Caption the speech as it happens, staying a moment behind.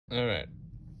Alright,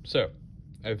 so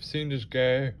I've seen this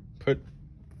guy put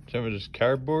some of this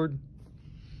cardboard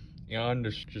on,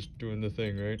 just doing the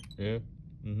thing, right? Yeah.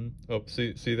 Oh,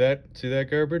 see that? See that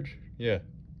garbage? Yeah.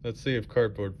 Let's see if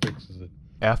cardboard fixes it.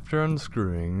 After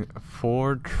unscrewing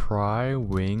 4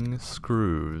 tri-wing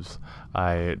screws,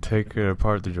 I take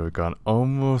apart the Joy-Con,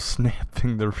 almost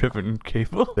snapping the ribbon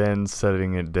cable, then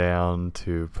setting it down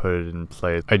to put it in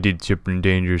place. I did something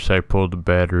dangerous. I pulled the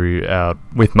battery out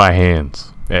with my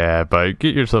hands. Yeah, but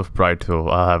get yourself a pry tool.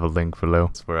 I'll have a link below.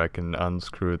 It's where I can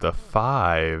unscrew the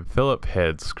 5 Phillip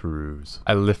head screws.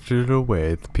 I lifted it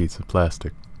away with a piece of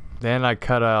plastic. Then I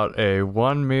cut out a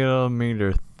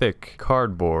 1mm thick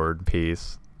cardboard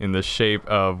piece in the shape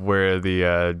of where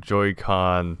the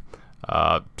Joy-Con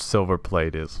silver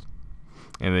plate is.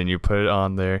 And then you put it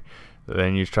on there.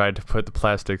 Then you try to put the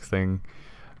plastic thing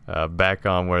back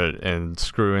on where and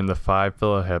screw in the 5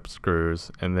 Phillip head screws.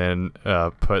 And then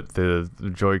put the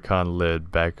Joy-Con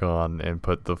lid back on and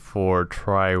put the 4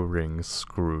 tri-ring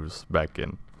screws back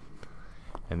in.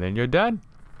 And then you're done.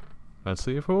 Let's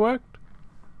see if it worked.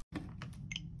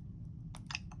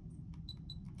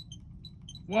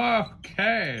 Whoa,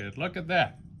 okay, look at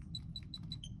that.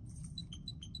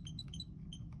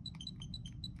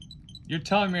 You're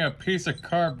telling me a piece of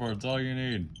cardboard's all you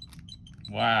need.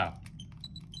 Wow.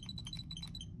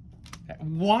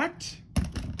 What?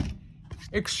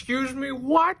 Excuse me,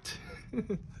 what?